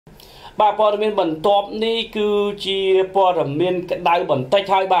បាទព័ត៌មានបន្ទាប់នេះគឺជាព័ត៌មានក្តៅបន្តិច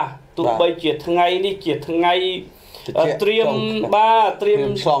ហើយបាទទោះបីជាថ្ងៃនេះជាថ្ងៃត្រៀម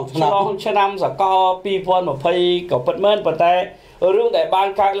ឆ្លងឆ្នាំសកល2020ក៏ពិតមែនប៉ុន្តែរឿងដែលបាន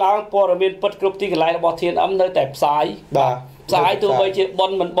កើតឡើងព័ត៌មានពិតគ្រប់ទីកន្លែងរបស់ TNM នៅតែផ្សាយបាទផ្សាយទោះបីជាប៉ុ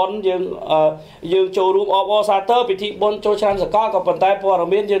នមិនប៉ុនយើងចូលរួមអបអរសាទរពិធីបុណ្យចូលឆ្នាំសកលក៏ប៉ុន្តែព័ត៌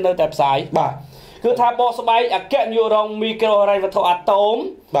មានយើងនៅតែផ្សាយបាទគឺថាបកស្បែកអគ្គនាយករងមីក្រូហិរញ្ញវត្ថុអាតូម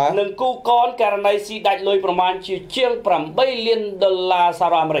និងគូកនករណីស៊ីដាច់លុយប្រមាណជាង$8 លានសហ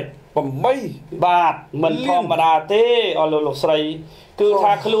រដ្ឋអាមេរិក8បាទមិនធម្មតាទេអស់លោកស្រីគឺ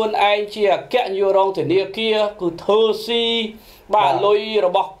ថាខ្លួនឯងជាអគ្គនាយករងធនាគារគឺធ្វើស៊ីបាទលុយរ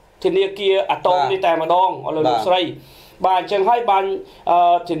បស់ធនាគារអាតូមនេះតែម្ដងអស់លោកស្រីបាទអញ្ចឹងហើយបាន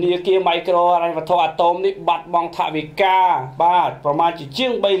ធនាគារមីក្រូហិរញ្ញវត្ថុអាតូមនេះបាត់បង់ថវិកាបាទប្រមាណជា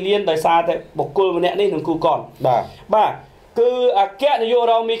ង$3 លានដោយសារតែបុគ្គលម្នាក់នេះនឹងគូកនបាទគឺអគ្គនាយក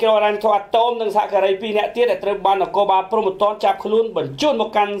រងមីក្រូហិរញ្ញវត្ថុអាតូមនិងសហការី2នាក់ទៀតដែលត្រូវបាននគរបាលព្រំប្រទានចាប់ខ្លួនបញ្ជូនមក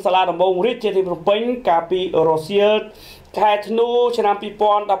កាន់សាលាដំបងរាជធានីភ្នំពេញកាលពីរសៀលខែធ្នូឆ្នាំ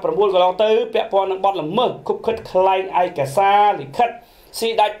2019កន្លងទៅពាក់ព័ន្ធនឹងបទល្មើសខុបខិតក្លែងឯកសារលិខិតស៊ី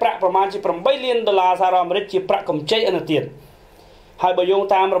ដាច់ប្រាក់ប្រមាណជា$8 លានសហរដ្ឋអាមេរិកជាប្រាក់កម្ចីឥណទានហើយបើយោង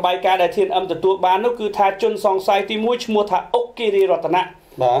តាមរបាយការណ៍ដែល TNM ទទួលបាននោះគឺថាជនសង្ស័យទី1ឈ្មោះថាអុកគិរីរតនៈ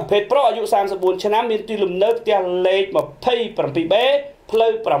ភេទប្រុសអាយុ34ឆ្នាំមានទីលំនៅផ្ទះលេខ 27B ផ្លូ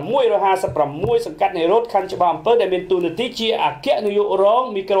វ656សង្កាត់នៃរ៉ូតខណ្ឌច្បារអំពើដែលមានតួនាទីជាអគ្គនាយករង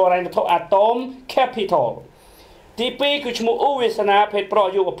មីក្រូហិរញ្ញវត្ថុអាតូម Capital ទី2គឺឈ្មោះអ៊ូវាសនាភេទប្រុស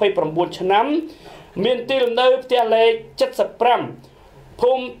អាយុ29ឆ្នាំមានទីលំនៅផ្ទះលេខ75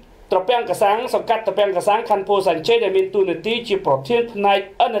ភូមិត្រពាំងកសាំងសង្កាត់ត្រពាំងកសាំងខណ្ឌពោធិ៍សែនជ័យដែលមានតួនាទីជាប្រធានផ្នែក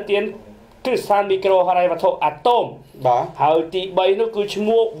ឥណទានគ្រឹះស្ថានមីក្រូហិរញ្ញវត្ថុអាតូមបាទហើយទី3នោះគឺឈ្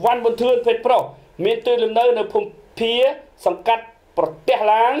មោះវ៉ាន់ប៊ុនធឿនភេទប្រុសមានទីលំនៅនៅភូមិភាសង្កាត់ប្រទេស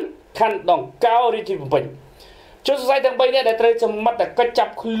ឡាងខណ្ឌដង្កោរាជធានីភ្នំពេញជនសង្ស័យទាំង3នាក់ដែលត្រូវសមត្ថកិច្ចចា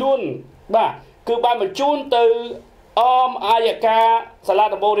ប់ខ្លួនបាទគឺបានបញ្ជូនទៅអាយកាសាលា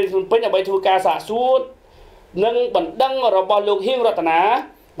ដំបងរាជធានីភ្នំពេញដើម្បីធ្វើការសាកសួរនិងបណ្ដឹងរបស់លោកហៀងរតនា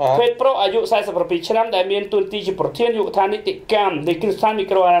ភេទប្រុសអាយុ47ឆ្នាំដែលមានតួនាទីជាប្រធានយុវដ្ឋាននីតិកម្មនៃគ្រឹះស្ថានមី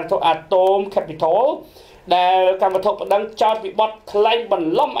ក្រូហិរញ្ញវត្ថុអាតូម Capital ដែលកម្មវត្ថុបណ្ដឹងចោទពីបទក្លែងប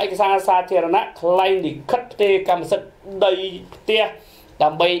ន្លំឯកសារសាធារណៈក្លែងលិខិតផ្ទេរកម្មសិទ្ធិដីផ្ទះដើ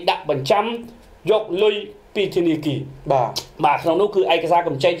ម្បីដាក់បញ្ចាំយកលុយពីធនាគារបាទក្នុងនោះគឺឯកសារក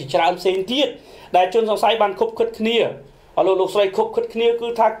ម្ចីជាច្រើនផ្សេងទៀតដែលជនសង្ស័យបានខុបខិតគ្នាលោកស្រីខុបខិតគ្នាគឺ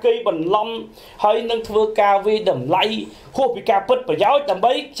ថាគេបន្លំហើយនឹងធ្វើការវាយតម្លៃហួសពីការពិតប្រយោជន៍ដើម្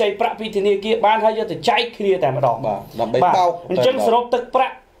បីខ្ចីប្រាក់ពីធនាគារបានហើយយកទៅចែកគ្នាតែម្ដងបាទដើម្បីបោកអញ្ចឹងសរុបទឹកប្រា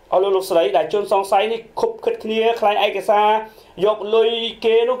ក់លោកស្រីដែលជនសង្ស័យនេះខុបខិតគ្នាខ្លែងឯកសារយកលុយ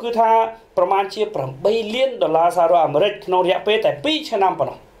គេនោះគឺថាប្រមាណជា$8 លានសហរដ្ឋអាមេរិកក្នុងរយៈពេលតែ2ឆ្នាំប៉ុ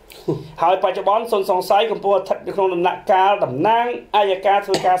ណ្ណោះហើយបច្ចុប្បន្នជនសង្ស័យកំពុងស្ថិតនៅក្នុងដំណាក់កាលតំណាងអាយកាធ្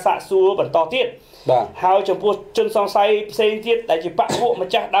វើការសាកសួរបន្តទៀតបាទហើយចំពោះជនសង្ស័យផ្សេងទៀតដែលជាបកពួកម្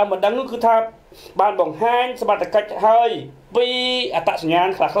ចាស់ដើមបណ្ដឹងនោះគឺថាបានបង្ហាញសមត្ថកិច្ចហើយពីអត្តសញ្ញាណ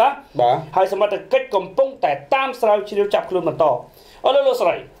ខ្លះបាទហើយសមត្ថកិច្ចកំពុងតែតាមស្រាវជ្រាវចាប់ខ្លួនបន្តលោកស្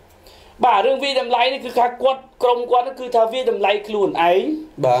រីបាទរឿងវាតម្លៃនេះគឺថាក្រុមគាត់គឺថាវាតម្លៃខ្លួនឯង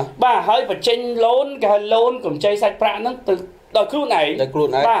បាទហើយបញ្ចេញឡូនគេហៅឡូនកម្ចីសាច់ប្រាក់ហ្នឹងទៅដោយខ្លួនឯង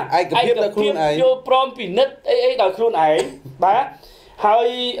បាទឯកភាពដោយខ្លួនឯងយកព្រមពិនិត្យអីដោយខ្លួនឯងបាទហើយ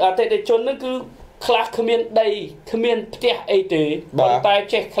អតិថិជនហ្នឹងគឺខ្លះគ្មានដីគ្មានផ្ទះអីទេប៉ុន្តែ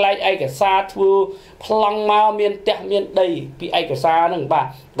ចេះខ្លែងឯកសារធ្វើប្លង់មកមានផ្ទះមានដីពីឯកសារហ្នឹងបាទ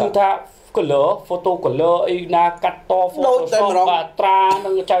គឺថា color photo color អីណាកាត់ត Photoshop បាទត្រានឹ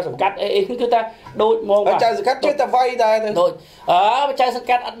ងចៅសង្កាត់អីគឺថាដូចហ្មងបាទចៅសង្កាត់ចេះតែវាយដែរដូចចៅសង្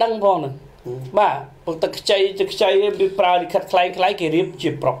កាត់អត់ដឹងផងហ្នឹងបាទទឹកខ្ចីវាប្រើលិខិតខ្លែងគេរៀបជា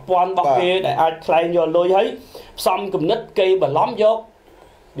ប្រព័ន្ធរបស់គេដែលអាចខ្លែងយកលុយហើយផ្សំគំនិតគេបន្លំយក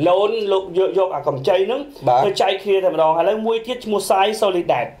ឡូនលោកយកអាកម្ចីហ្នឹងទៅចែកគ្នាតែម្ដងឥឡូវមួយទៀតឈ្មោះសាយ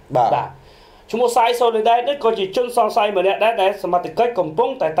Solidate បាទឈ្មោះសាយ Solidate នេះក៏ជាជនសង្ស័យម្នាក់ដែរដែលសមត្ថកិច្ចកំពុង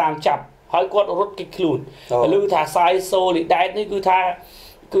តែតាមចាប់ហើយគាត់រត់គេចខ្លួនឮថាសាយ Solidate នេះគឺថា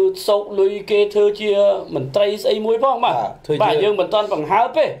គឺសោកលុយគេធ្វើជាមន្ត្រីស្អីមួយផងបាទយើងមិនទាន់បង្ហើប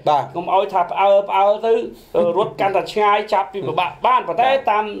ទេកុំឲ្យថាផ្អើទៅរត់កាន់តែឆ្ងាយចាប់ពីពិបាកបានប៉ុន្តែ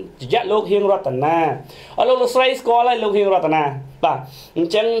តាមរយៈលោកហៀងរតនាលោកស្រីស្គាល់ហើយលោកហៀងរតនាបាទអ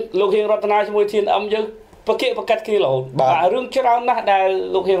ញ្ចឹងលោកហៀងរតនាជាមួយ TNM យើងប្រកិប្រកាត់គ្នារហូតបាទរឿងច្រើនណាស់ដែល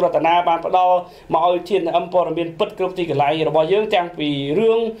លោកហៀងរតនាបានផ្ដល់មកឲ្យ TNM ព័ត៌មានពិតគ្រប់ទីកន្លែងរបស់យើងទាំងពី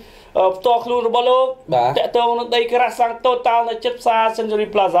រឿងផ្ទាល់ខ្លួនរបស់លោកតាក់ទងនឹងដីក្រាស់សាំងតូតាល់នៅជិតផ្សារ Century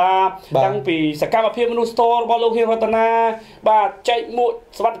Plaza តាំងពីសកម្មភាពមនុស្សស្ទររបស់លោកហៀងរតនាបាទចែកមួក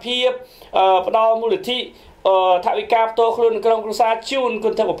សុវត្ថិភាពផ្ដល់មូលនិធិ ថាវិការផ្ទាល់ខ្លួនក្រុមគ្រួសារជូនគុ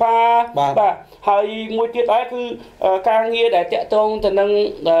ណធិបផាបាទហើយមួយទៀតដែរគឺការងារដែលតាក់ទងទៅនឹង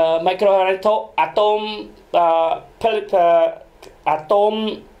micro atom atom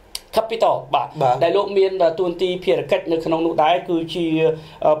capital បាទដែលលោកមានទួនាទីភារកិច្ចនៅក្នុងនោះដែរគឺជា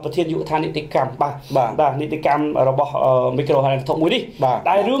ប្រធានយុវដ្ឋាននីតិកម្មបាទនីតិកម្មរបស់ micro atom មួយនេះ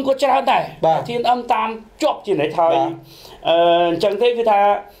ដែលរឿងក៏ច្រើនដែរ TNM តាមជាប់ជានិច្ចហើយអញ្ចឹងទេគឺថា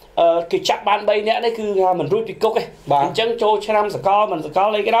គេចាប់បាន3នាក់នេះគឺថាមិនរួចពីគុកទេអញ្ចឹងចូលឆ្នាំសកលមិនសកល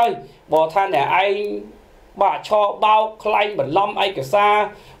អីក៏ដោយបើថាអ្នកឯងបាទឆោបោកខ្លាញ់បន្លំឯកសារ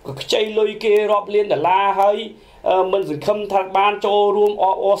ក៏ខ្ចីលុយគេរាប់លានដុល្លារហើយមិនសង្ឃឹមថាបានចូលរួមអ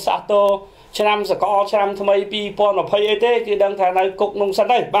បអរសាទរឆ្នាំសកលឆ្នាំថ្មី2020អីទេគឺដឹងថានៅគុកនោះសិន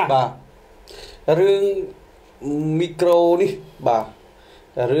ហើយបាទរឿងមីក្រូនេះបាទ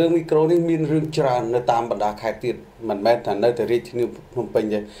រឿងមីក្រូនេះមានរឿងច្រើននៅតាមបណ្ដាខេត្តទៀតមិនមែនថានៅតែរាជធានីភ្នំពេញ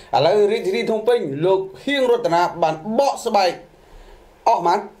ទេឥឡូវរាជធានីភ្នំពេញលោកហៀងរតនាបានបកស្បែកអស់ប្រ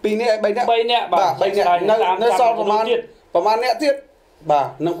ហែល2នាក់3នាក់3នាក់បាទ3នាក់នៅសល់ប្រហែលអ្នកទៀតបាទ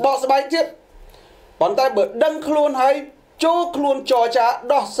នឹងបកស្បែកទៀតប៉ុន្តែបើដឹងខ្លួនហើយចូលខ្លួនចរចា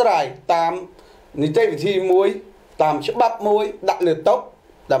ដោះស្រាយតាមនីតិវិធីមួយតាមច្បាប់មួយដាក់លើតុ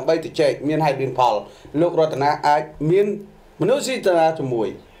ដើម្បីទៅចែកមានហេតុមានផលលោករតនាអាចមានមនុស្សជាតាជាមួយ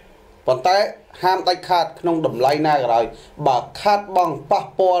ប៉ុន្តែហាមដាច់ខាតក្នុងតម្លៃណាក៏ដោយបើខាតបង់ប៉ះ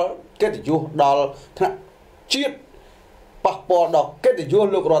ពាល់កិត្តិយសដល់ថ្នាក់ជាតិប៉ះពាល់ដល់កិត្តិយស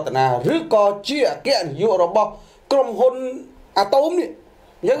លោករតនាឬក៏ជាអគ្គនាយករបស់ក្រុមហ៊ុនអាតូមនេះ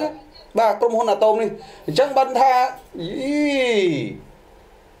អញ្ចឹងបាទក្រុមហ៊ុនអាតូមនេះអញ្ចឹងបានថា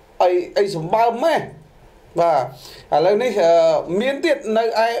អីសម្បើមម៉េះបាទឥឡូវនេះមានទៀតនៅ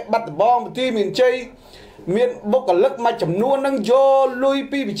ឯបាត់ដំបងបន្ទាយមានជ័យមានបុគ្គលិកមួយចំនួននឹងយកលុយ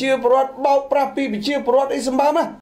ពីប្រជាពលរដ្ឋបោកប្រាស់ពីប្រជាពលរដ្ឋអីសម្បើមណា